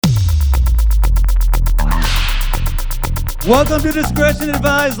Welcome to Discretion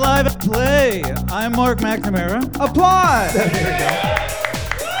Advised Live at Play. I'm Mark McNamara. Applause!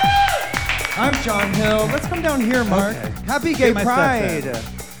 I'm John Hill. Let's come down here, Mark. Okay. Happy Gay Pride.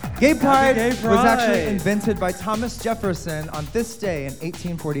 Gay Pride Gay was Pride. actually invented by Thomas Jefferson on this day in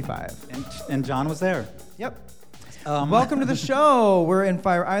 1845. And John was there. Yep. Welcome to the show. We're in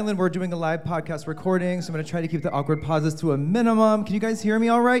Fire Island. We're doing a live podcast recording, so I'm going to try to keep the awkward pauses to a minimum. Can you guys hear me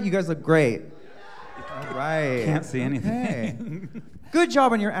all right? You guys look great. All right. Can't see anything. Okay. Good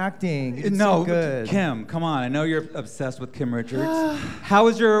job on your acting. You did so good. Kim, come on. I know you're obsessed with Kim Richards. How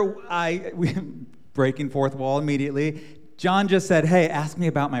was your breaking fourth wall immediately? John just said, hey, ask me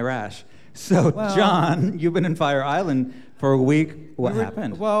about my rash. So, John, you've been in Fire Island for a week. What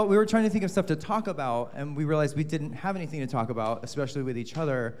happened? Well, we were trying to think of stuff to talk about, and we realized we didn't have anything to talk about, especially with each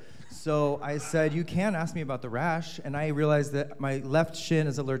other. So I said, you can ask me about the rash, and I realized that my left shin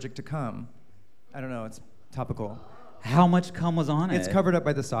is allergic to cum. I don't know, it's topical. How much cum was on it? It's covered up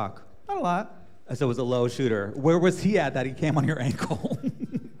by the sock. Not a lot. So it was a low shooter. Where was he at that he came on your ankle?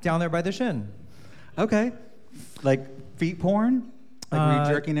 Down there by the shin. Okay. Like feet porn? Like were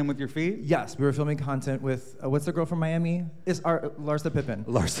you jerking in with your feet? Yes, we were filming content with, what's the girl from Miami? Larsa Pippen.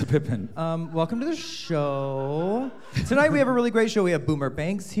 Larsa Pippen. Welcome to the show. Tonight we have a really great show. We have Boomer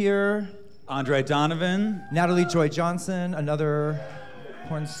Banks here. Andre Donovan. Natalie Joy Johnson, another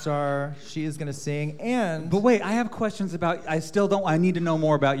porn star. She is gonna sing, and... But wait, I have questions about, I need to know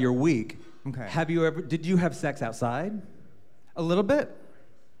more about your week. Okay. Did you have sex outside? A little bit.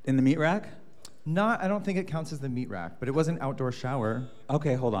 In the meat rack? I don't think it counts as the meat rack, but it was an outdoor shower.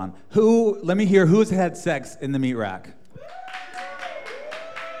 Okay, hold on. Let me hear who's had sex in the meat rack.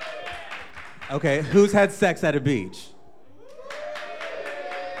 Okay, who's had sex at a beach?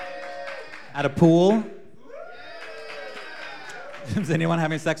 At a pool? Is anyone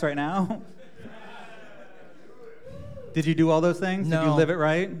having sex right now? Did you do all those things? No. Did you live it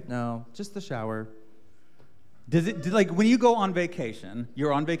right? No, just the shower. When you go on vacation,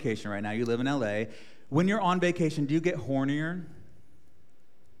 you're on vacation right now, you live in LA. When you're on vacation, do you get hornier?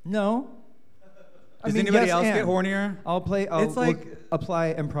 No. Does anybody else get hornier? I'll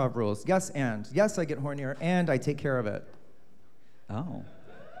apply improv rules. Yes, and. Yes, I get hornier, and I take care of it. Oh.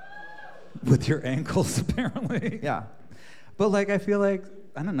 With your ankles, apparently. Yeah. But I feel like,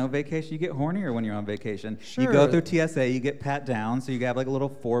 I don't know, vacation, you get hornier when you're on vacation. Sure. You go through TSA, you get pat down, so you have a little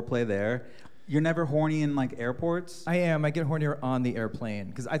foreplay there. You're never horny in airports? I am. I get hornier on the airplane,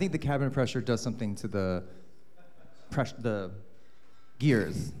 because I think the cabin pressure does something to the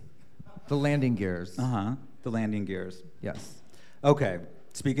gears. The landing gears. Uh-huh. The landing gears. Yes. Okay.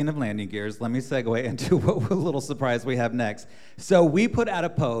 Speaking of landing gears, let me segue into what little surprise we have next. So we put out a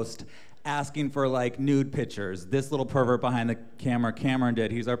post asking for nude pictures. This little pervert behind the camera, Cameron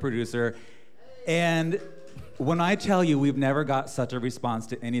did. He's our producer. And when I tell you we've never got such a response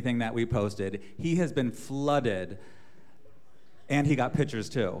to anything that we posted, he has been flooded. And he got pictures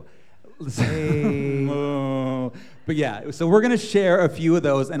too. Hey. But yeah, so we're gonna share a few of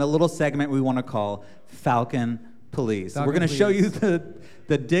those in a little segment we wanna call Falcon Police. We're gonna show you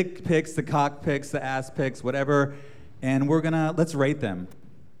the dick pics, the cock pics, the ass pics, whatever, and let's rate them.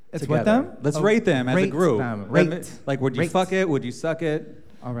 It's together. what them? Let's rate them as a group. Rate. Would you fuck it? Would you suck it?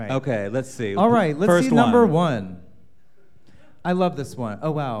 All right. Okay, let's see. All right, let's First see number one. I love this one.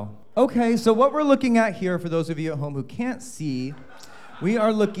 Oh, wow. Okay, so what we're looking at here, for those of you at home who can't see, we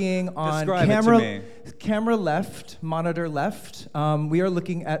are looking on camera left, monitor left. We are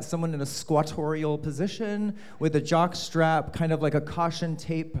looking at someone in a squattorial position with a jock strap, kind of like a caution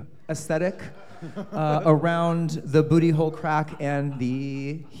tape aesthetic around the booty hole crack and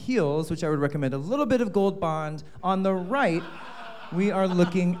the heels, which I would recommend a little bit of Gold Bond. On the right, we are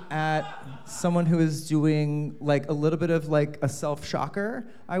looking at someone who is doing a little bit of a self-shocker,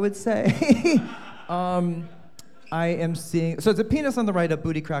 I would say. I am seeing, so it's a penis on the right, a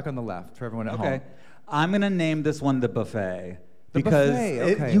booty crack on the left for everyone at home. Okay. I'm gonna name this one the buffet.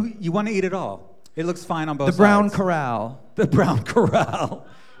 Because you want to eat it all. It looks fine on both sides. The Brown Corral. The Brown Corral.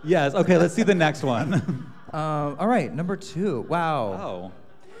 Yes, okay, let's see the next one. All right, number two. Wow. Oh.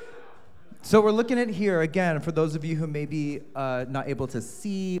 So we're looking at here, again, for those of you who may be not able to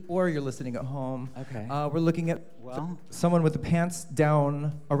see, or you're listening at home. Okay. We're looking at someone with the pants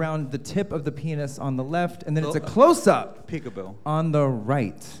down around the tip of the penis on the left, and then it's a close-up peekaboo on the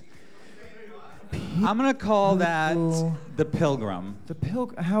right. I'm gonna call that the Pilgrim. The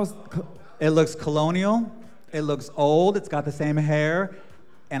Pilgrim. It looks colonial. It looks old. It's got the same hair,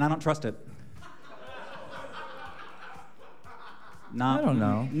 and I don't trust it. I don't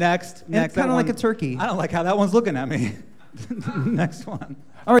know. Next. It's kind of like a turkey. I don't like how that one's looking at me. Next one.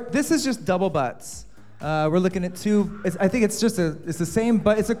 All right, this is just double butts. We're looking at two. I think it's the same,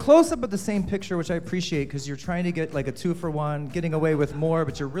 but it's a close-up of the same picture, which I appreciate because you're trying to get like a 2-for-1, getting away with more,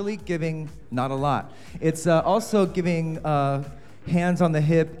 but you're really giving not a lot. It's also giving hands on the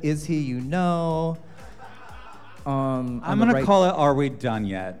hip. Is he? You know. I'm gonna call it. Are we done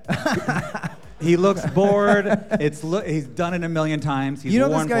yet? He looks bored. He's done it a million times. He's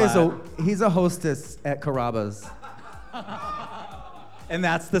worn this guy he's a hostess at Carrabba's. And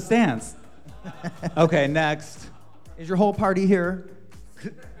that's the stance. Okay, next. Is your whole party here?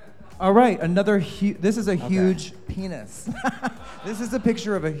 All right, this is a huge penis. This is a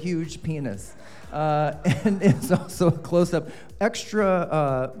picture of a huge penis. And it's also a close-up.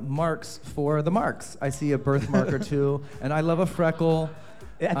 Extra marks for the marks. I see a birthmark or two, and I love a freckle.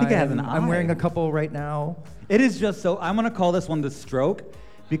 I think it has an eye. I'm wearing a couple right now. It is just so, I'm gonna call this one the stroke,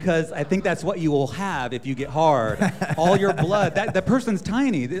 because I think that's what you will have if you get hard. All your blood, that person's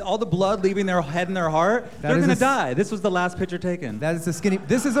tiny. All the blood leaving their head and their heart, they're gonna die. This was the last picture taken. That is a skinny.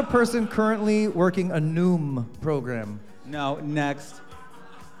 This is a person currently working a Noom program. No, next.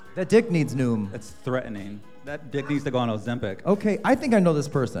 That dick needs Noom. That's threatening. That dick needs to go on Ozempic. Okay, I think I know this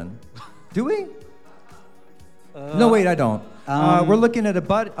person. Do we? No, wait, I don't. We're looking at a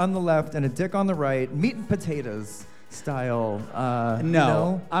butt on the left and a dick on the right, meat and potatoes style.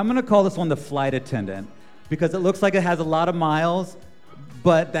 No, I'm gonna call this one the flight attendant because it looks like it has a lot of miles,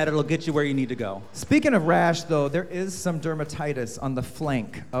 but that it'll get you where you need to go. Speaking of rash, though, there is some dermatitis on the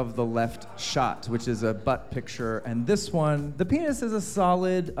flank of the left shot, which is a butt picture. And this one, the penis is a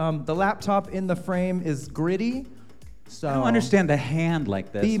solid. The laptop in the frame is gritty. So I don't understand the hand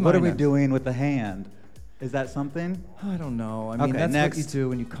like this. What are we doing with the hand? Is that something? I don't know. I mean, that's what you do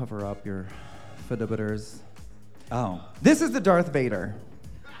when you cover up your fidibiters. Oh. This is the Darth Vader.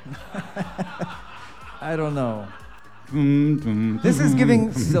 I don't know. This is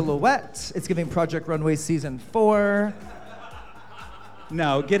giving Silhouette. It's giving Project Runway Season 4.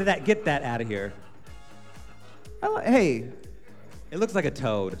 No, get that out of here. Hey. It looks like a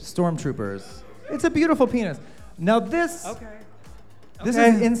toad. Stormtroopers. It's a beautiful penis. Now this... This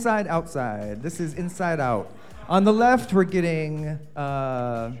is inside outside. This is inside out. On the left, we're getting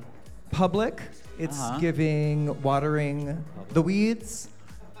public. It's giving watering the weeds.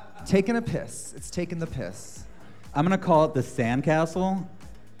 Taking a piss. It's taking the piss. I'm gonna call it the sandcastle.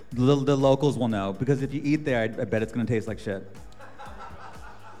 The locals will know because if you eat there, I bet it's gonna taste like shit.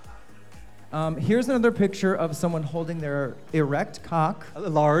 Here's another picture of someone holding their erect cock.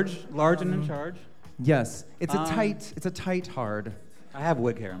 Large and in charge. Yes, it's a tight hard. I have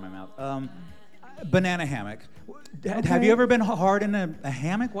wig hair in my mouth. Banana hammock. Okay. Have you ever been hard in a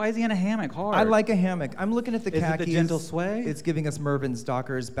hammock? Why is he in a hammock hard? I like a hammock. I'm looking at the khakis. Is it the gentle sway? It's giving us Mervin's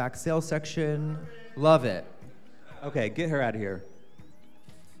Dockers back sale section. Love it. Okay, get her out of here.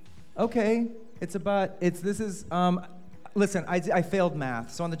 Okay, listen, I failed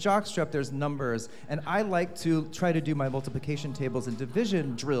math. So on the jockstrap, there's numbers. And I like to try to do my multiplication tables and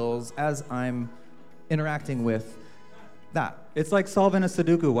division drills as I'm interacting with that. It's like solving a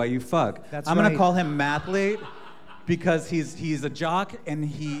Sudoku while you fuck. I'm gonna call him Mathlete because he's a jock and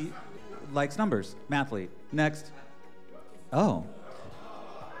he likes numbers. Mathlete. Next. Oh.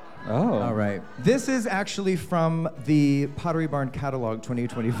 All right. This is actually from the Pottery Barn Catalog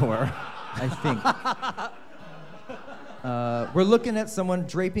 2024, I think. We're looking at someone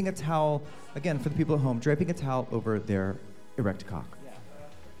draping a towel, again, for the people at home, draping a towel over their erect cock. Yeah.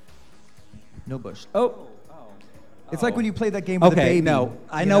 No bush. Oh. It's like when you play that game with a baby. No,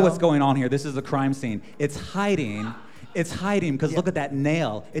 I know what's going on here. This is a crime scene. It's hiding. It's hiding because look at that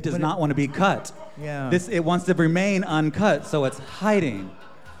nail. It does not want to be cut. Yeah. It wants to remain uncut, so it's hiding.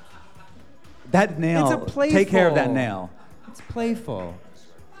 That nail. It's a playful. Take care of that nail. It's playful.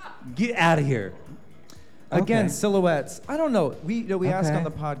 Get out of here. Again, silhouettes. I don't know. We asked on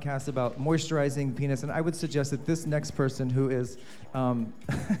the podcast about moisturizing penis, and I would suggest that this next person who is,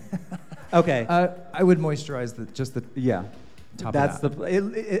 okay, I would moisturize the top. That's of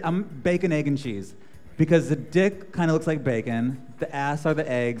that. I'm bacon, egg, and cheese, because the dick kind of looks like bacon, the ass are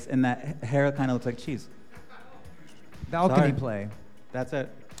the eggs, and that hair kind of looks like cheese. Balcony play. That's it.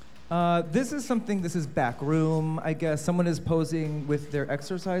 This is back room, I guess. Someone is posing with their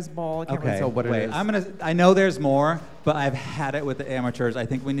exercise ball. I can't really tell what it is. I know there's more, but I've had it with the amateurs. I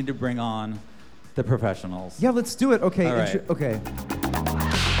think we need to bring on the professionals. Yeah, let's do it. Okay. All right. Okay.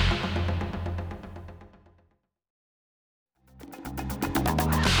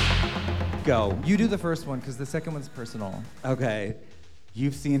 Go. You do the first one, because the second one's personal. Okay.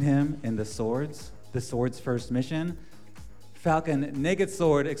 You've seen him in the Swords First Mission. Falcon Naked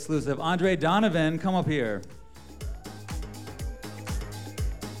Sword exclusive. Andre Donovan, come up here.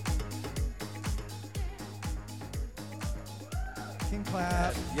 can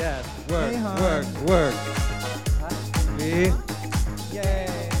clap. Yes. Work. Hey, hon. Work. See? Yay.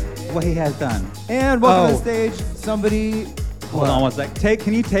 What he has done. And welcome to the stage, somebody. Hold on one sec.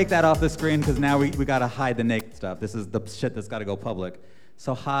 Can you take that off the screen? Because now we gotta hide the naked stuff. This is the shit that's gotta go public.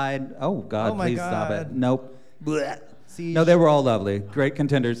 So hide. Oh God, please stop it. Nope. Siege. No, they were all lovely. Great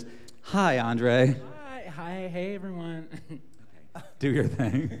contenders. Hi, Andre. Hi, hey everyone. Do your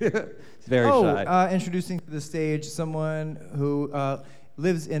thing. It's very shy. Introducing to the stage someone who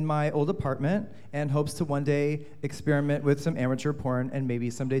lives in my old apartment and hopes to one day experiment with some amateur porn and maybe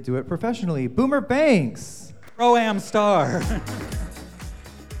someday do it professionally. Boomer Banks. Pro-am star.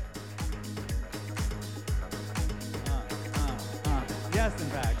 Yes, in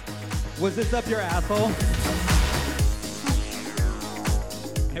fact. Was this up your asshole?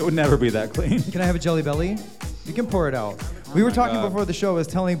 It would never be that clean. Can I have a jelly belly? You can pour it out. We were talking before the show. I was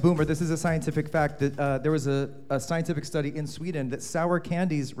telling Boomer, this is a scientific fact, that there was a scientific study in Sweden that sour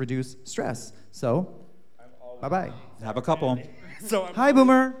candies reduce stress. So, bye-bye. Have a couple. Hi,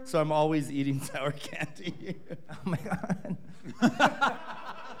 Boomer. So I'm always eating sour candy. Oh, my God.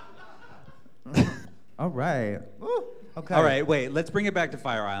 All right. Ooh, okay. All right, wait. Let's bring it back to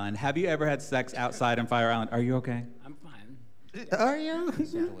Fire Island. Have you ever had sex outside in Fire Island? Are you okay? I'm fine. Are you?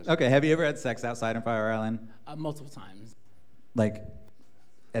 Okay, have you ever had sex outside in Fire Island? Multiple times. Like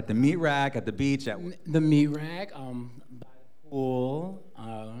at the meat rack, at the beach, at The meat rack, by the pool,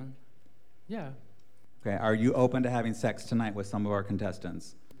 yeah. Okay, are you open to having sex tonight with some of our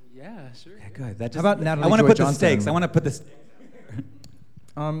contestants? Yeah, sure. Okay, good. That just, How about Natalie I want to Joy put the Johnson? stakes. I want to put this. Do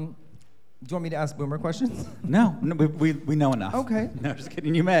you want me to ask Boomer questions? No, we know enough. Okay. No, just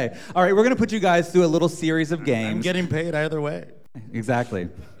kidding. You may. All right, we're going to put you guys through a little series of games. I'm getting paid either way. Exactly.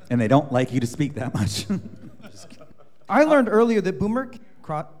 And they don't like you to speak that much. I learned earlier that Boomer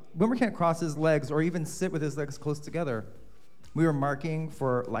can't cross his legs or even sit with his legs close together. We were marking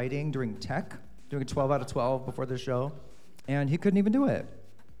for lighting during tech, doing a 12 out of 12 before the show, and he couldn't even do it.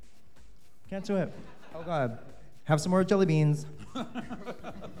 Can't do it. Oh, God. Have some more jelly beans.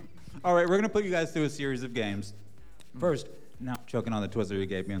 All right, we're going to put you guys through a series of games. First, not choking on the Twizzler you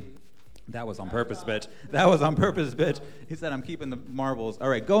gave me. That was on purpose, bitch. That was on purpose, bitch. He said, I'm keeping the marbles. All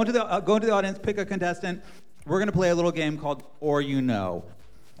right, go into the audience, pick a contestant. We're going to play a little game called Or You Know.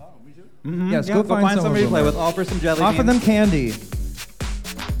 Oh, we do? Mm-hmm. Yes, Yeah, go find somebody to play Boomer. with. Offer some jelly Offer beans. them candy.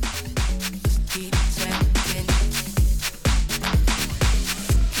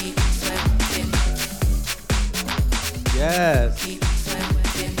 Yes.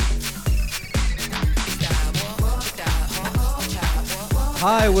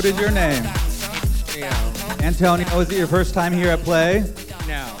 Hi, what is your name? Antonio, is it your first time here at Play?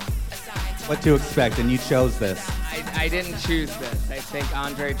 No, What to expect, and you chose this. I didn't choose this. I think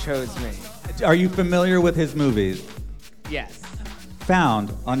Andre chose me. Are you familiar with his movies? Yes.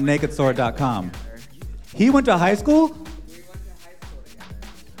 Found on nakedsword.com. He went to high school?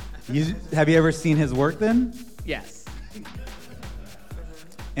 Have you ever seen his work then? Yes.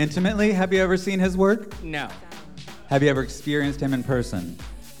 Intimately, have you ever seen his work? No. Have you ever experienced him in person?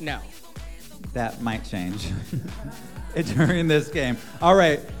 No. That might change during this game. All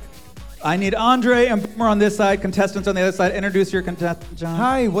right. I need Andre and Boomer on this side, contestants on the other side. Introduce your contestant, John.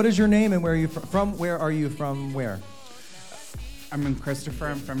 Hi, what is your name and where are you from? Where are you from? Where? I'm Christopher.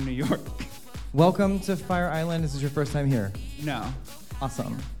 I'm from New York. Welcome to Fire Island. This is your first time here. No.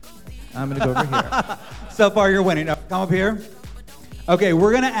 Awesome. I'm going to go over here. So far, you're winning. Now, come up here. Okay,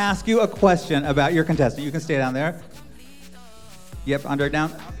 we're going to ask you a question about your contestant. You can stay down there. Yep, Andre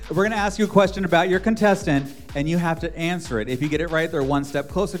down. We're going to ask you a question about your contestant, and you have to answer it. If you get it right, they're one step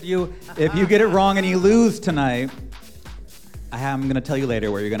closer to you. If you get it wrong and you lose tonight, I'm going to tell you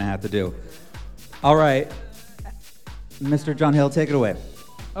later what you're going to have to do. All right. Mr. John Hill, take it away.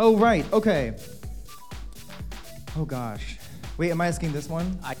 Oh, right. Okay. Oh, gosh. Wait, am I asking this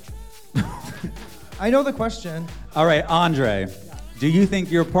one? I know the question. All right, Andre, do you think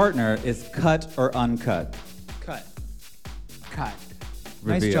your partner is cut or uncut? Cut. Cut.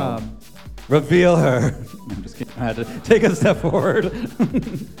 Nice Reveal. job. Reveal her. I'm just kidding. I had to take a step forward.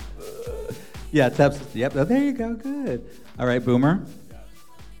 Yeah, yep. Oh, there you go. Good. All right, Boomer.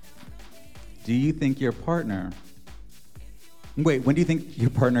 Do you think your partner... Wait, when do you think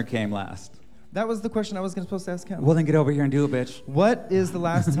your partner came last? That was the question I was supposed to ask him. Well, then get over here and do it, bitch. What is the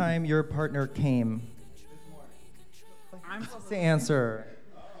last time your partner came? I'm supposed to answer.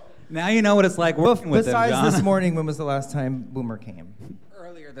 Now you know what it's like working with them, Besides John. this morning, when was the last time Boomer came?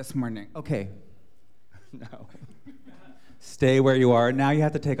 Earlier this morning. Okay. No. Stay where you are. Now you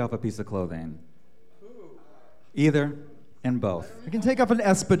have to take off a piece of clothing. Either and both. You can take up an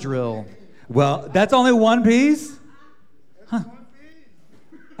espadrille. Well, that's only one piece? Huh.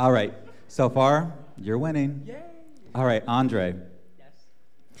 All right. So far, you're winning. Yay. All right, Andre. Yes.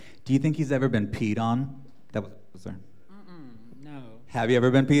 Do you think he's ever been peed on? That was there. No. Have you ever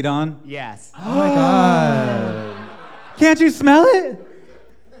been peed on? Yes. Oh my God. Can't you smell it?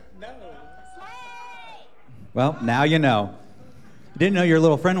 No. Well, now you know. You didn't know your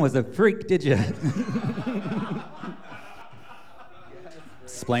little friend was a freak, did you?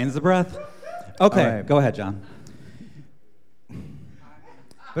 Explains the breath. Okay, All right. Go ahead, John.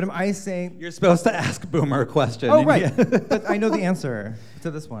 But am I saying? You're supposed to ask Boomer a question. Oh, right. But I know the answer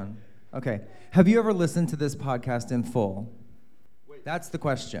to this one. Okay. Have you ever listened to this podcast in full? That's the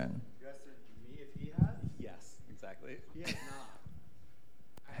question. Yes, exactly.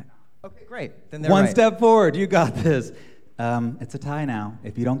 Okay, great. Then they're One right. step forward. You got this. It's a tie now.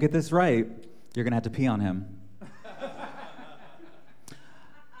 If you don't get this right, you're going to have to pee on him.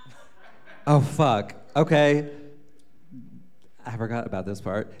 Oh, fuck. Okay. I forgot about this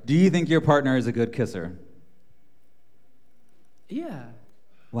part. Do you think your partner is a good kisser? Yeah.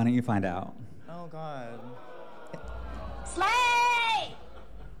 Why don't you find out? Oh, God. Slay!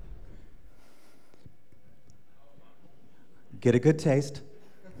 Get a good taste.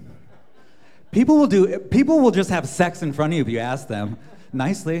 People will just have sex in front of you if you ask them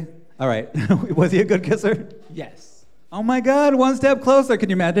nicely. All right. Was he a good kisser? Yes. Oh my God, one step closer.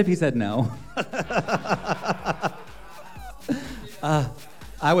 Can you imagine if he said no?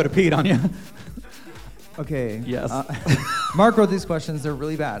 I would have peed on you. Okay. Yes. Mark wrote these questions. They're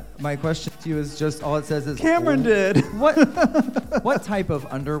really bad. My question to you is just all it says is Cameron did. What type of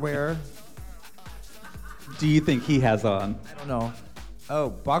underwear? Do you think he has on? I don't know. Oh,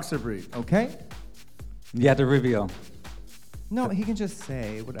 boxer brief. Okay. You had to reveal. No, he can just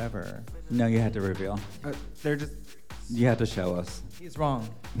say whatever. No, you had to reveal. They're just. You had to show us. He's wrong.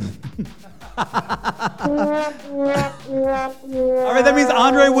 All right, that means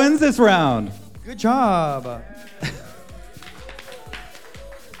Andre wins this round. Good job.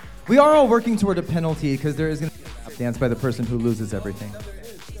 We are all working toward a penalty because there is going to be a lap dance by the person who loses everything.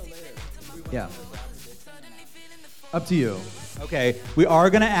 Yeah. Up to you. Okay, we are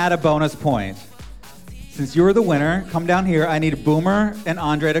going to add a bonus point. Since you were the winner, come down here. I need Boomer and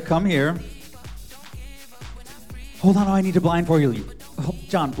Andre to come here. Hold on, I need to blindfold you. Oh,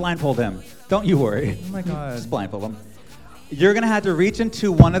 John, blindfold him. Don't you worry. Oh my God. Just blindfold him. You're going to have to reach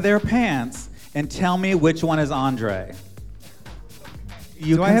into one of their pants and tell me which one is Andre.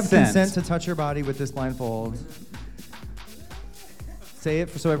 Do I have consent to touch your body with this blindfold? Say it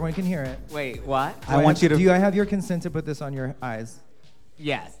so everyone can hear it. Wait, what? Do I have your consent to put this on your eyes?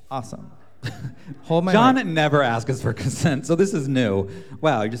 Yes. Awesome. Hold my John mic. never asks us for consent, so this is new.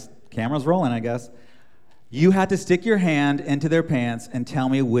 Wow, camera's rolling, I guess. You had to stick your hand into their pants and tell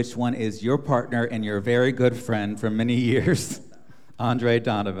me which one is your partner and your very good friend for many years, Andre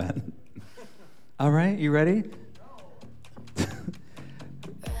Donovan. All right, you ready?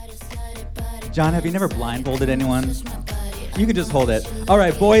 John, have you never blindfolded anyone? You can just hold it. All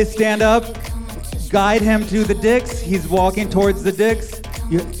right, boys, stand up. Guide him to the dicks. He's walking towards the dicks.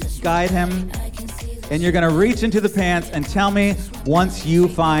 You guide him, and you're gonna reach into the pants and tell me once you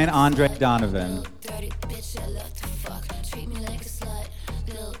find Andre Donovan.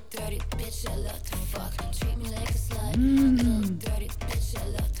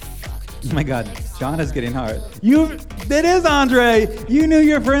 Oh my God, John is getting hard. It is Andre. You knew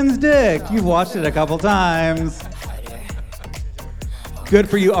your friend's dick. You've watched it a couple times. Good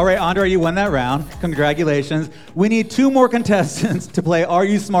for you. All right, Andre, you won that round. Congratulations. We need 2 more contestants to play Are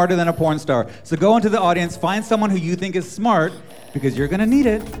You Smarter Than a Porn Star? So go into the audience, find someone who you think is smart, because you're gonna need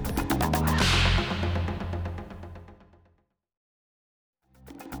it.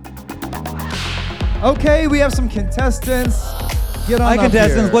 Okay, we have some contestants. Get on Hi, up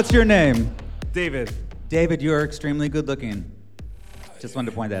contestants. here. What's your name? David. David, you are extremely good looking. Just wanted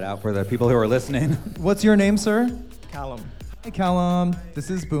to point that out for the people who are listening. What's your name, sir? Callum. Hey, Callum.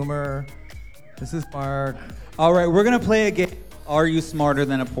 This is Boomer. This is Mark. All right, we're gonna play a game. Are you smarter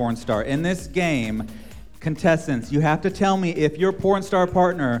than a porn star? In this game, contestants, you have to tell me if your porn star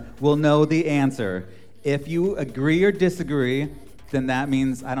partner will know the answer. If you agree or disagree, then that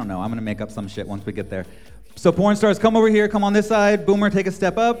means, I don't know, I'm gonna make up some shit once we get there. So porn stars, come over here, come on this side. Boomer, take a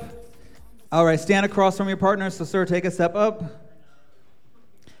step up. All right, stand across from your partner. So sir, take a step up.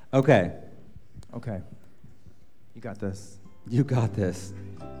 Okay. Okay. You got this. You got this.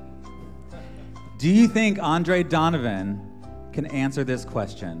 Do you think Andre Donovan can answer this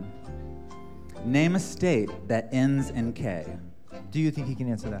question? Name a state that ends in K. Do you think he can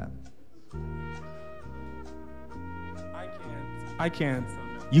answer that? I can't.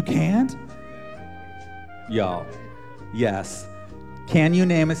 You can't? Y'all. Yes. Can you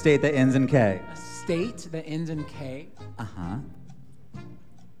name a state that ends in K? A state that ends in K? Uh-huh.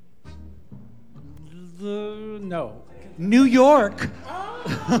 No. New York.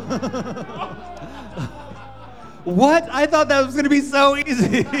 What? I thought that was going to be so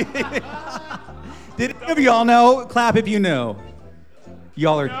easy. Did any of y'all know? Clap if you knew.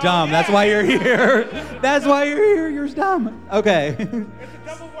 Y'all are dumb. That's why you're here. That's why you're here. You're dumb. Okay. It's a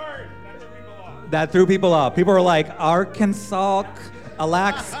double word. That threw people off. That threw people off. People were like, Arkansas,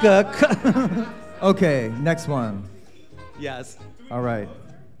 Alaska. Okay, next one. Yes. All right.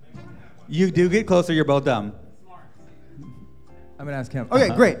 You do get closer. You're both dumb. I'm gonna ask him. Okay,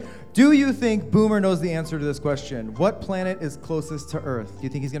 great. Do you think Boomer knows the answer to this question? What planet is closest to Earth? Do you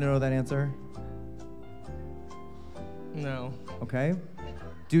think he's gonna know that answer? No. Okay.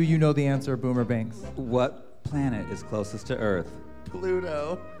 Do you know the answer, Boomer Banks? What planet is closest to Earth?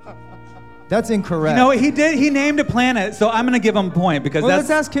 Pluto. That's incorrect. No, he did. He named a planet, so I'm gonna give him a point because Well, that's.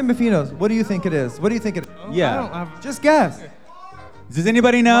 let's ask him if he knows. What do you think it is? What do you think it is? Yeah. Just guess. Does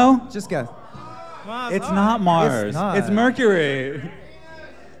anybody know? Just guess. It's not Mars. It's not. It's Mercury.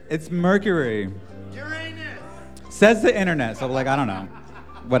 It's Mercury. Uranus. Says the internet, so like I don't know.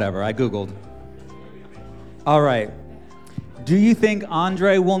 Whatever. I googled. All right. Do you think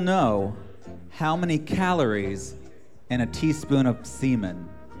Andre will know how many calories in a teaspoon of semen?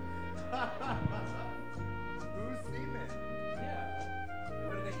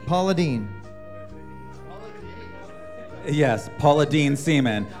 Paula Deen. Yes, Paula Deen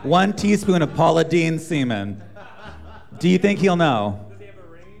semen. 1 teaspoon of Paula Deen semen. Do you think he'll know? Does he have a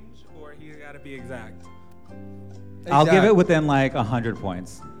range, or he got to be exact? I'll give Exact. it within like 100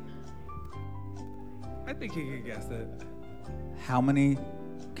 points. I think he could guess it. How many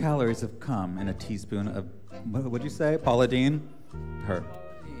calories have come in a teaspoon of, what'd you say? Paula Deen? Her.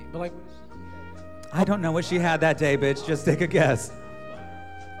 But like, I don't know what she had that day, bitch. Just take a guess.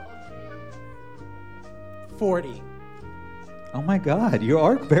 40. Oh my God, you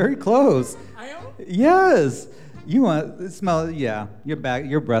are very close. I am? Yes. You want smell? Yeah, your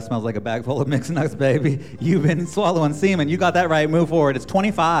breath smells like a bag full of mixed nuts, baby. You've been swallowing semen. You got that right. Move forward. It's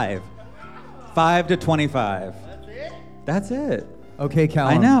 25. 5 to 25. That's it. That's it. Okay,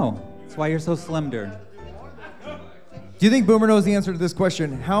 Callum. I know. That's why you're so slimmed. Do you think Boomer knows the answer to this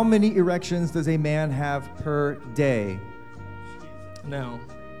question? How many erections does a man have per day? No.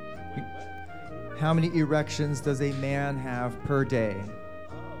 How many erections does a man have per day?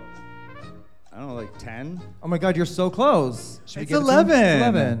 I don't know, like 10? Oh my God, you're so close. Should we It's give it to him?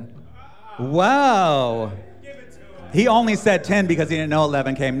 11. 11. Wow. He only said 10 because he didn't know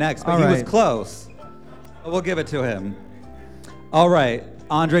 11 came next, but All he was right. close. We'll give it to him. All right,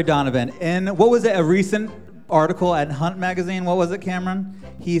 Andre Donovan. In, what was it, a recent article at Hunt magazine? What was it, Cameron?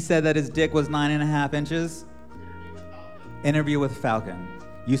 He said that his dick was 9.5 inches. Interview with Falcon.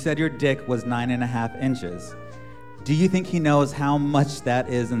 You said your dick was 9.5 inches. Do you think he knows how much that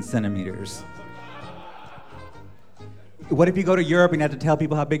is in centimeters? What if you go to Europe and you have to tell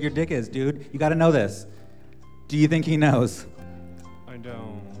people how big your dick is, dude? You gotta know this. Do you think he knows? I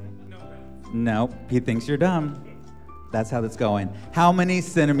don't. Nope, he thinks you're dumb. That's how that's going. How many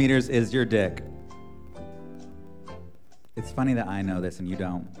centimeters is your dick? It's funny that I know this and you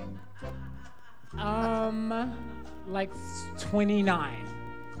don't. Like 29.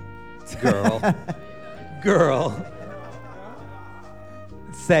 Girl. Girl.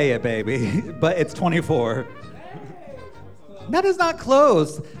 Say it, baby. But it's 24. That is not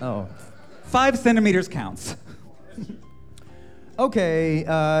close. Oh. 5 centimeters counts. Okay.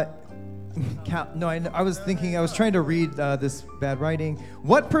 No, I was trying to read this bad writing.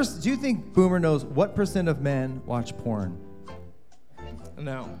 Do you think Boomer knows what % of men watch porn?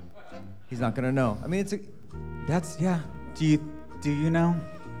 No. He's not gonna know. I mean, That's, yeah. Do you know?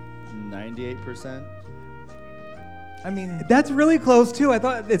 98%? I mean, That's really close too. I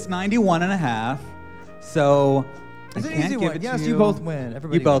thought it's 91.5. So it's I an can't easy give one. it Yes, to you both win.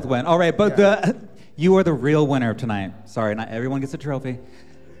 Everybody You both wins. win. All right, but you are the real winner of tonight. Sorry, not everyone gets a trophy.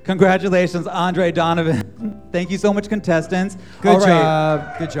 Congratulations, Andre Donovan. Thank you so much, contestants. Good All right.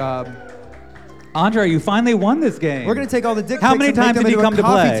 job. Good job. Andre, you finally won this game. We're gonna take all the dick How pics many and make times them did you into come a to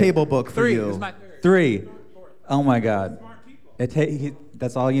coffee play? table book for 3. you. This is my 3rd. 3. Oh my God.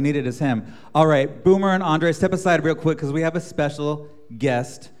 That's all you needed is him. All right, Boomer and Andre, step aside real quick because we have a special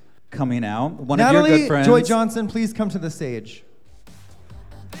guest coming out. One of your Natalie good friends. Joy Johnson, please come to the stage.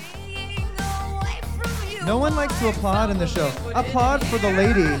 No one likes to applaud in the show. Applaud for the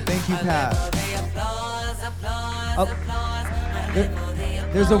lady. Thank you, Pat.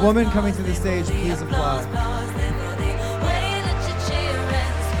 There's a woman coming to the stage. Please applaud.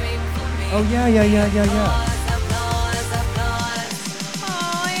 Oh, yeah.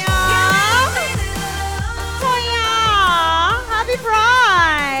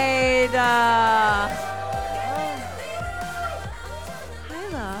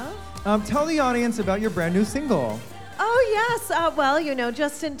 love. Tell the audience about your brand new single. Oh, yes. Well,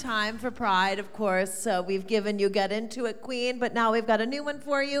 just in time for Pride, of course. We've given you Get Into It, Queen, but now we've got a new one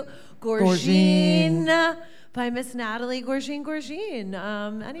for you, Gorgine, by Miss Natalie. Gorgine.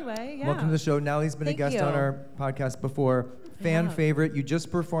 Anyway, yeah. Welcome to the show. Natalie's been a guest on our podcast before. Fan favorite. You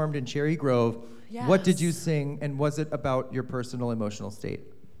just performed in Cherry Grove. Yes. What did you sing, and was it about your personal emotional state?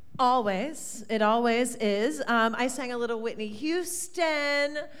 Always. It always is. I sang a little Whitney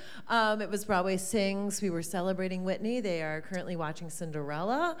Houston. It was Broadway Sings. We were celebrating Whitney. They are currently watching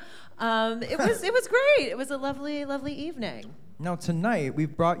Cinderella. It was great. It was a lovely, lovely evening. Now tonight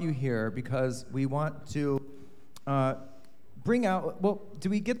we've brought you here because we want to bring out. Well, do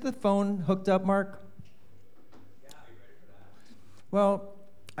we get the phone hooked up, Mark? Yeah. Are you ready for that? Well,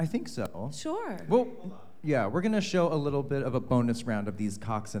 I think so. Sure. Well. Yeah, we're going to show a little bit of a bonus round of these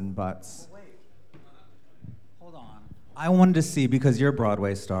cocks and butts. Wait. Hold on. I wanted to see, because you're a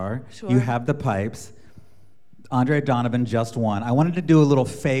Broadway star, you have the pipes. Andre Donovan just won. I wanted to do a little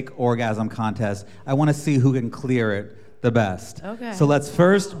fake orgasm contest. I want to see who can clear it the best. Okay. So let's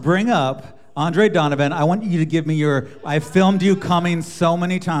first bring up Andre Donovan. I want you to give me I filmed you coming so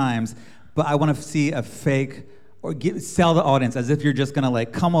many times, but I want to see a fake or sell the audience as if you're just gonna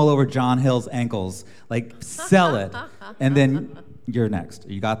come all over John Hill's ankles, sell it, and then you're next.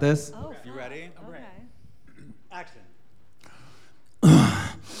 You got this? Oh, you ready? Okay. Action.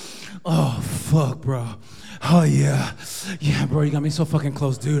 Oh, fuck, bro. Oh, yeah. Yeah, bro, you got me so fucking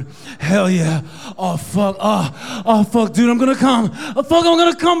close, dude. Hell yeah. Oh, fuck. Oh, fuck, dude, I'm gonna come. Oh, fuck, I'm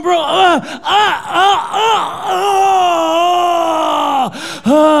gonna come, bro.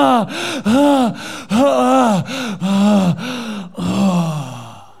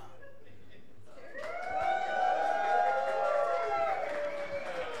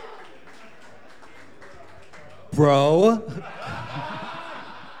 Bro.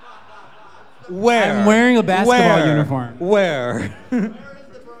 Where? I'm wearing a basketball uniform. Where?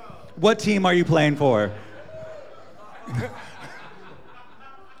 What team are you playing for?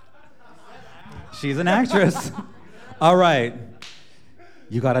 She's an actress. All right.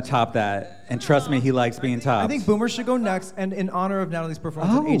 You gotta top that. And trust me, he likes being topped. I think Boomer should go next, and in honor of Natalie's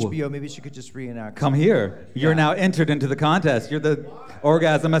performance on HBO, maybe she could just reenact. Come here. You're now entered into the contest. You're the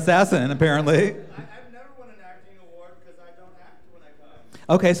orgasm assassin, apparently. I've never won an acting award because I don't act when I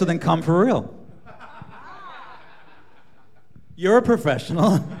come. Okay, so then come for real. You're a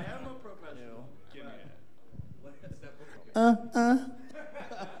professional. I am a professional. Give me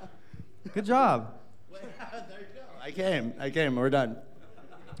it. Good job. There you go. I came. We're done.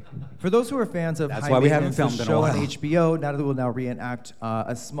 For those who are fans of That's High why we haven't Maintenance, the filmed in a show on while. HBO, Natalie will now reenact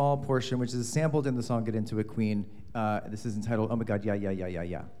a small portion, which is sampled in the song "Get Into It, Queen." This is entitled "Oh My God, Yeah, Yeah, Yeah, Yeah,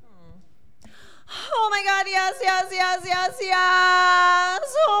 Yeah." Oh my God, yes, yes, yes, yes,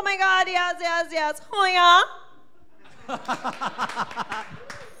 yes. Oh my God, yes, yes, yes. Oh yeah.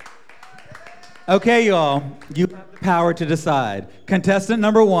 Okay, y'all. You have the power to decide. Contestant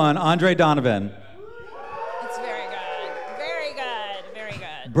number 1, Andre Donovan. It's very good. Very good. Very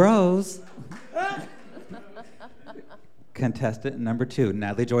good. Bros. Contestant number 2,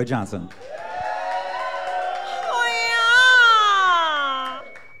 Natalie Joy Johnson. Oh yeah.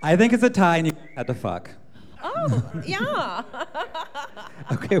 I think it's a tie and you had to fuck. Oh yeah.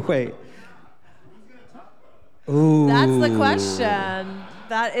 Okay, wait. Ooh. That's the question.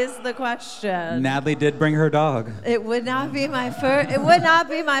 That is the question. Natalie did bring her dog. It would not be my first. It would not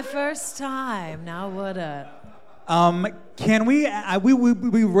be my first time. Now would it? Can we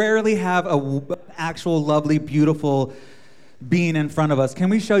rarely have a actual lovely, beautiful being in front of us. Can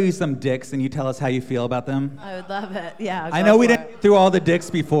we show you some dicks and you tell us how you feel about them? I would love it. Yeah. I know we didn't get through all the dicks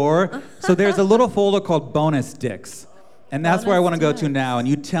before, so there's a little folder called bonus dicks. And that's where I want to go to now. And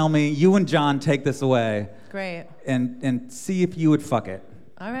you tell me, you and John take this away. Great. And see if you would fuck it.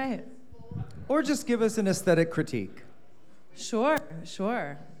 All right. Or just give us an aesthetic critique. Sure,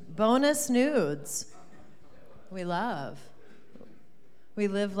 sure. Bonus nudes. We love. We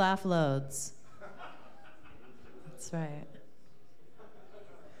live, laugh, loads. That's right.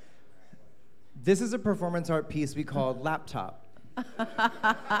 This is a performance art piece we called Laptop.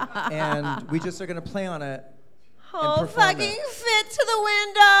 And we just are going to play on it. Oh, fucking fit to the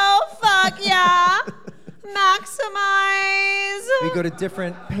window. Fuck yeah. Maximize. We go to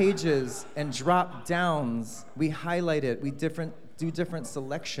different pages and drop downs. We highlight it. We do different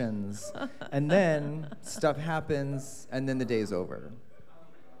selections. And then stuff happens, and then the day's over.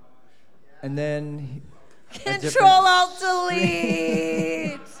 And then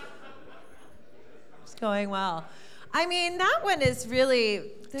Control-Alt-Delete. It's going well. I mean, that one is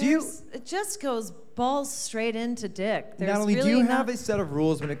really, it just goes balls straight into dick. There's Natalie, really do you have a set of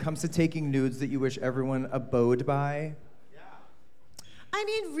rules when it comes to taking nudes that you wish everyone abode by? I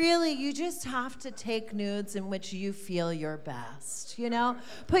mean, really, you just have to take nudes in which you feel your best, you know?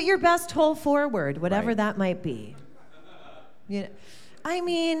 Put your best whole forward, whatever that might be. You know, I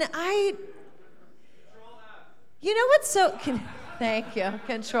mean, you know what's so... Thank you.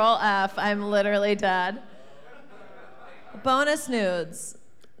 Control F. I'm literally dead. Bonus nudes.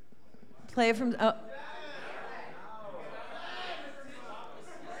 Play from... Oh.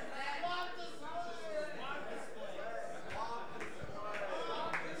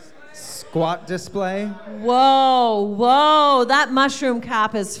 Squat display? Whoa, that mushroom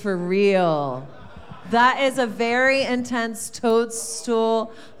cap is for real. That is a very intense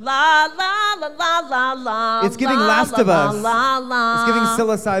toadstool. La la la la la la. It's giving la, Last la, of la, Us. La, la. It's giving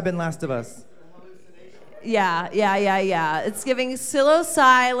psilocybin Last of Us. Yeah. It's giving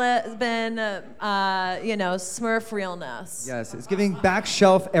psilocybin, Smurf realness. Yes, it's giving back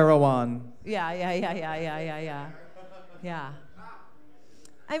shelf Erewhon. Yeah.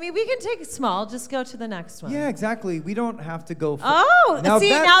 I mean, we can take it small. Just go to the next one. Yeah, exactly. We don't have to go. Oh, now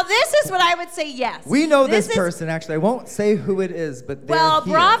this is what I would say. Yes. We know this person actually. I won't say who it is, but they're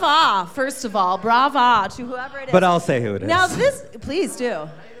here. Brava. First of all, brava to whoever it is. But I'll say who it is. Now please do.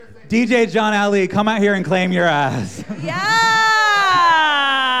 DJ John Ali, come out here and claim your ass. Yes.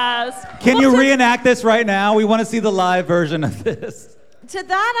 Can you reenact this right now? We want to see the live version of this. To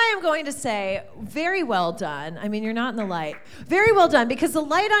that, I am going to say, very well done. I mean, you're not in the light. Very well done, because the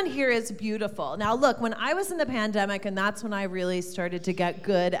light on here is beautiful. Now, look, when I was in the pandemic, and that's when I really started to get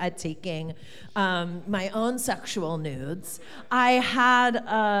good at taking my own sexual nudes, I had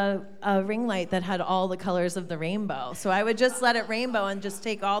a ring light that had all the colors of the rainbow. So I would just let it rainbow and just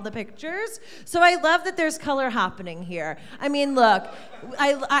take all the pictures. So I love that there's color happening here. I mean, look,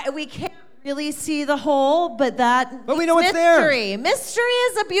 we can't really see the hole, but we know it's there. Mystery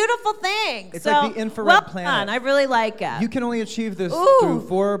is a beautiful thing. It's so, like the infrared planet. Done. I really like it. You can only achieve this Ooh, through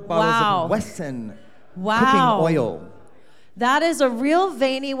 4 bottles wow. of Wesson Wow. cooking oil. That is a real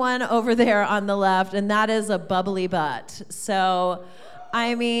veiny one over there on the left, and that is a bubbly butt. So,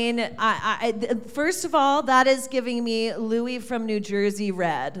 I mean, first of all, that is giving me Louis from New Jersey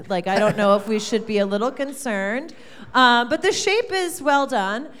red. Like, I don't know if we should be a little concerned. But the shape is well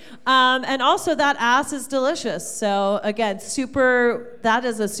done. And also that ass is delicious. So again, that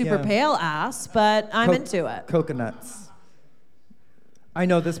is a super pale ass, but I'm into it. Coconuts. I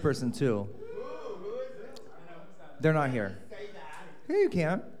know this person too. They're not here. Here you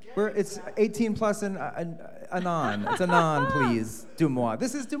can. It's 18 plus and anon. It's anon, please. Dumois.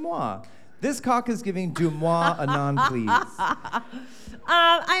 This is Dumois. This cock is giving Dumois anon, please.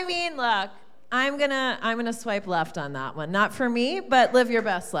 I mean, look. I'm gonna swipe left on that one. Not for me, but live your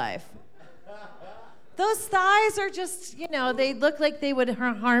best life. Those thighs are just, they look like they would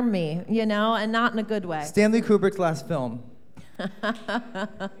harm me, and not in a good way. Stanley Kubrick's last film.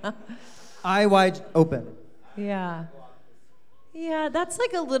 Eye wide open. Yeah. Yeah, that's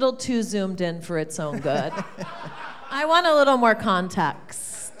like a little too zoomed in for its own good. I want a little more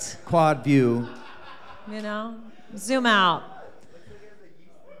context. Quad view. Zoom out.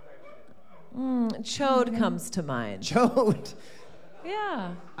 Chode comes to mind. Chode.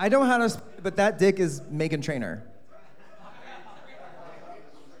 Yeah. I don't know how to, but that dick is Meghan Trainor.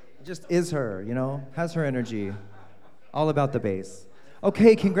 Just is her, has her energy. All about the bass.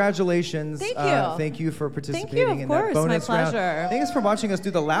 Okay, congratulations. Thank you. Thank you for participating of in course, that bonus my round. pleasure. Thanks for watching us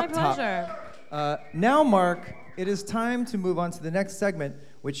do the laptop. My pleasure. Now, Mark, it is time to move on to the next segment,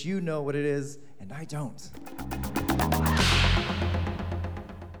 which you know what it is, and I don't.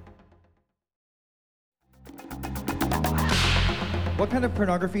 What kind of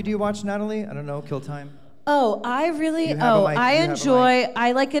pornography do you watch, Natalie? I don't know, kill time? Oh, I enjoy,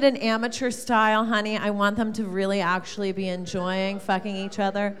 I I like it in amateur style, honey. I want them to really actually be enjoying fucking each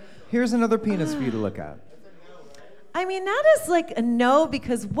other. Here's another penis for you to look at. I mean, that is like a no,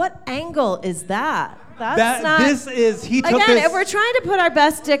 because what angle is that? If we're trying to put our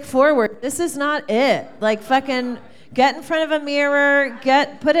best dick forward, this is not it. Like fucking get in front of a mirror,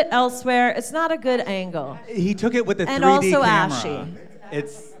 put it elsewhere. It's not a good angle. He took it with the 3D and also camera. ashy.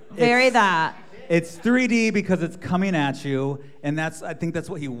 It's that. It's 3D because it's coming at you, and I think that's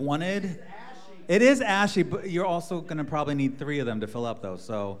what he wanted. It is ashy, but you're also gonna probably need 3 of them to fill up though,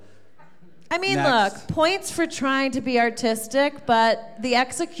 so. I mean, Next. look, points for trying to be artistic, but the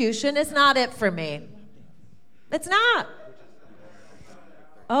execution is not it for me. It's not.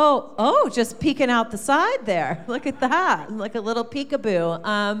 Oh, just peeking out the side there. Look at that, like a little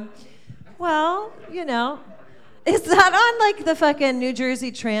peekaboo. Well, Is that on like the fucking New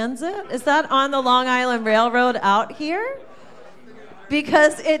Jersey Transit? Is that on the Long Island Railroad out here?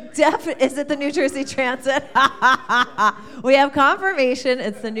 Because is it the New Jersey Transit? We have confirmation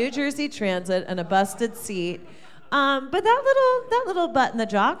it's the New Jersey Transit and a busted seat. But that little butt in the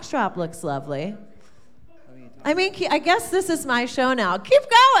jockstrap looks lovely. I mean, I guess this is my show now. Keep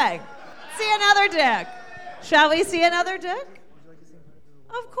going. See another dick. Shall we see another dick?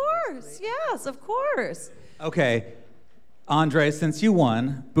 Of course. Yes, of course. Okay. Andre, since you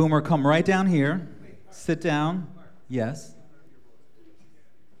won, Boomer, come right down here. Sit down. Yes.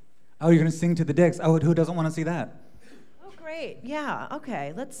 Oh, you're going to sing to the dicks. Oh, who doesn't want to see that? Oh, great. Yeah,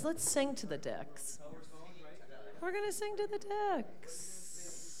 okay. Let's sing to the dicks. We're going to sing to the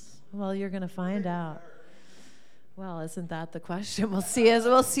dicks. Well, you're going to find out. Well, isn't that the question? We'll see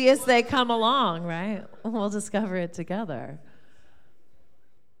as they come along, right? We'll discover it together.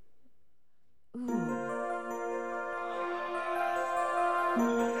 Ooh.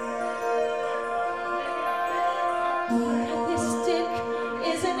 Look at this dick,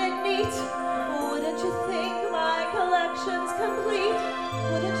 isn't it neat? Wouldn't you think my collection's complete?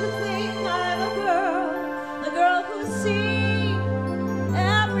 Wouldn't you think I'm a girl who's seen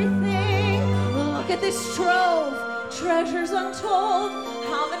everything? Look at this trove, treasures untold.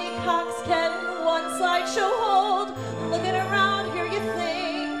 How many cocks can one sideshow hold? Looking around here, you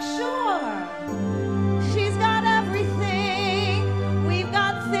think, sure, she's got everything. We've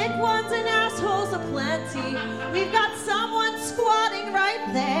got thick ones and assholes aplenty. We've got someone squatting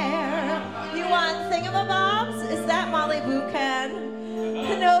right there. You want thingamabobs? Is that Molly Buchan?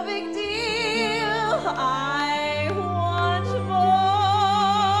 No big deal. I want more.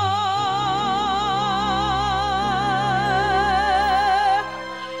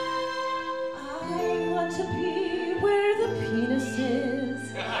 I want to be where the penis is.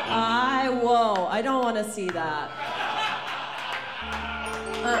 Whoa, I don't want to see that.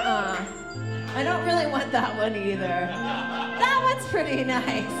 I don't really want that one either. That one's pretty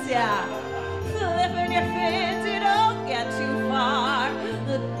nice, yeah. Flipping your fins, you don't get too far.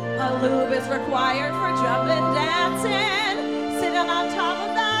 A lube is required for jumping, dancing. Sitting on top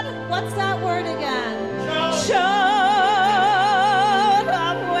of that, what's that word again? Show.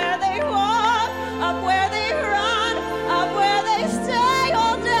 Up where they walk, up where they run, up where they stay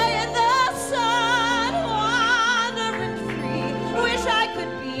all day in the sun. Wandering free, wish I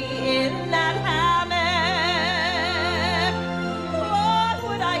could be in that hammock. What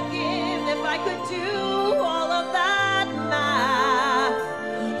would I give if I could do all of that math?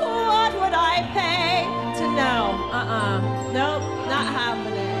 What would I pay to know? Nope, not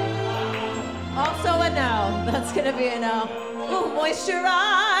happening. Also a no. That's gonna be a no. Ooh,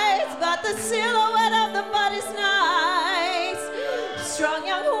 moisturize, but the silhouette of the butt is nice. Strong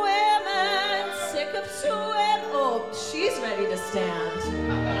young women, sick of sweat. Oh, she's ready to stand.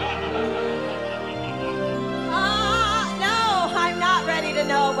 No, I'm not ready to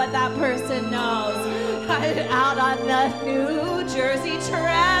know what that person knows. I'm out on the New Jersey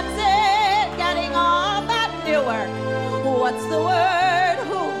Transit, getting all that Newark. What's the word?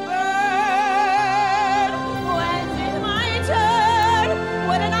 Who bird? When's it my turn?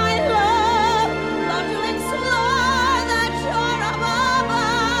 Wouldn't I love to explore the shore above?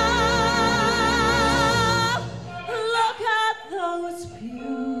 Look at those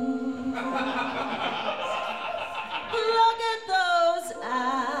pews. Look at those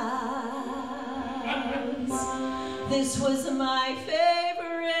abs. This was my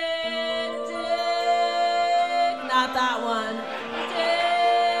favorite dick. Not that one.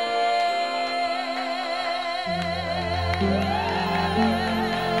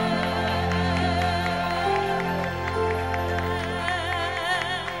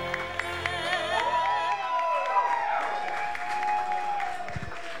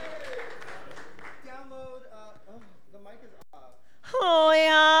 Download, the mic is off. Oh,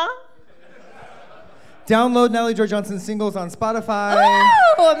 yeah. Download Natalie Joy Johnson's singles on Spotify.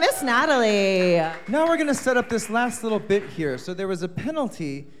 Oh, Miss Natalie. Now we're gonna set up this last little bit here. So there was a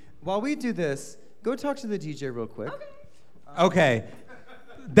penalty. While we do this, go talk to the DJ real quick. Okay.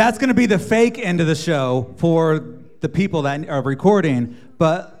 That's going to be the fake end of the show for the people that are recording,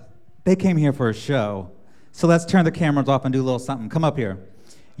 but they came here for a show. So let's turn the cameras off and do a little something. Come up here.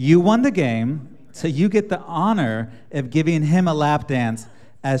 You won the game, so you get the honor of giving him a lap dance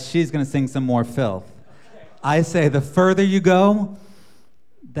as she's going to sing some more filth. I say the further you go,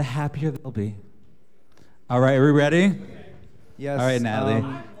 the happier they'll be. All right, are we ready? Yes. All right, Natalie.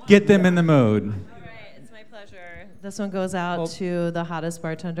 Get them in the mood. All right, it's my pleasure. This one goes out to the hottest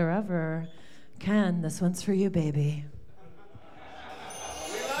bartender ever. Ken, this one's for you, baby.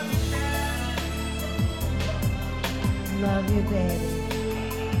 We love you, Ken. love you, baby.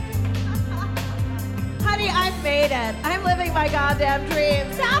 Honey, I made it. I'm living my goddamn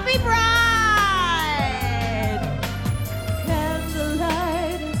dreams. Happy bride!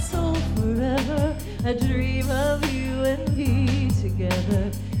 Candlelight and soul forever. I dream of you and me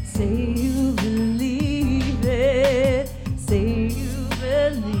together. Say you believe it. Say you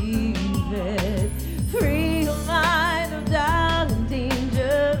believe it. Free your mind of doubt and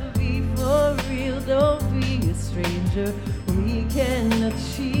danger. Be for real, don't be a stranger. We can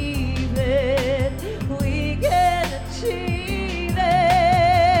achieve it. We can achieve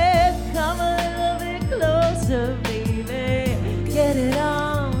it. Come a little bit closer, baby. Get it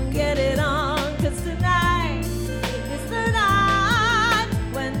on, cause tonight is the night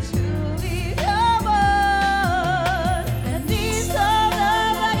when two become one. And need some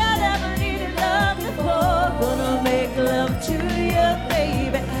love like I never needed love before. Gonna make love to you,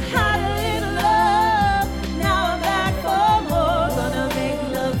 baby. Had a little love, now I'm back for more. Gonna make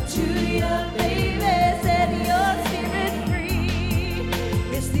love to you, baby. Set your spirit free.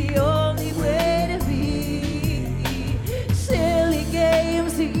 It's the only way to be. Silly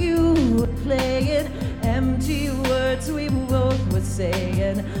games that you were playing, empty words we both were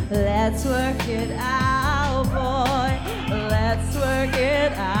saying. Let's work it out, boy. Let's work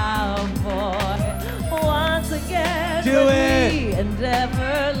it out, boy. Once again, Do it. we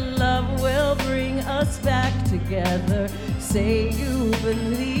endeavor. Love will bring us back together. Say you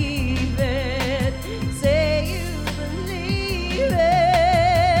believe it. Say you believe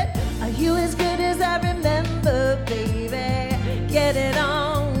it. Are you as good as I remember, baby? Get it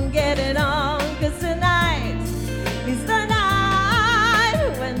on, cause tonight is the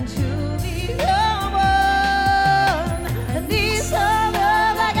night when two become one. I need some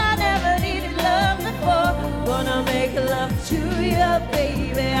love like I never needed love before. Gonna make love to you,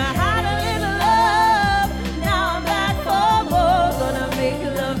 baby. I had a little love, now I'm back for more. Gonna make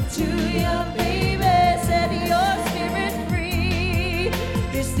love to you, baby. Set your spirit free.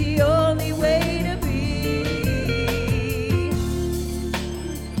 It's the only way to be.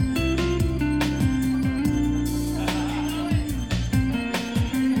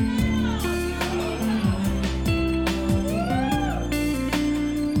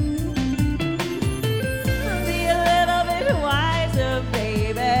 Be a little bit wiser,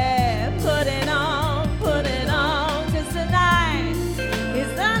 baby. Put it on, cause tonight is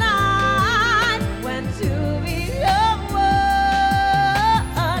the night when two become one.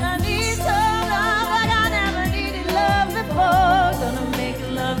 I need some love like I never needed love before. Gonna make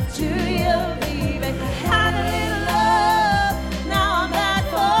love to you, baby. Had a little love, now I'm back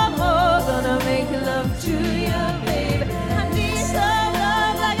for more. Gonna make love to you, baby. I need some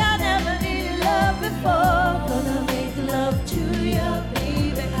love like I never needed love before. Gonna make love to you,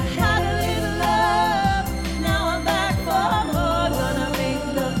 baby. Had a little love, now I'm back for more. Gonna make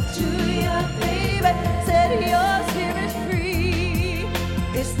love to you, baby. Set your spirit free.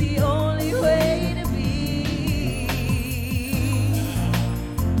 It's the only way to be.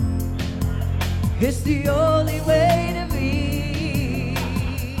 It's the only way to be.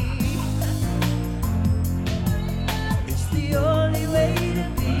 It's the only way to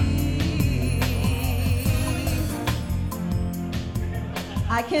be.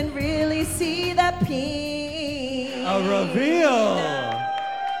 I can really see that pink. A reveal.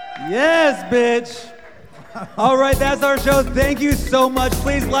 Yes, bitch. All right, that's our show. Thank you so much.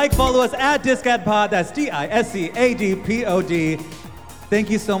 Please follow us at DiscAdPod. That's DiscAdPod. Thank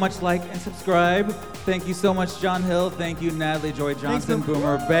you so much. Like and subscribe. Thank you so much, John Hill. Thank you, Natalie Joy Johnson,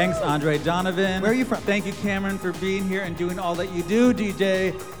 Boomer Banks, Andre Donovan. Where are you from? Thank you, Cameron, for being here and doing all that you do,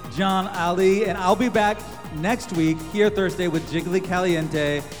 DJ John Ali. And I'll be back next week here Thursday with Jiggly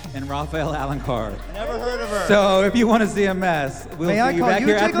Caliente and Rafael Alencar. Never heard of her. So if you want to see a mess, we'll May I see you call back you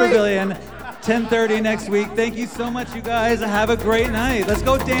here at the Jiggly? Pavilion, 10:30 next week. Thank you so much, you guys. Have a great night. Let's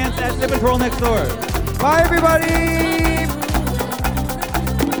go dance at Sip and Twirl next door. Bye, everybody.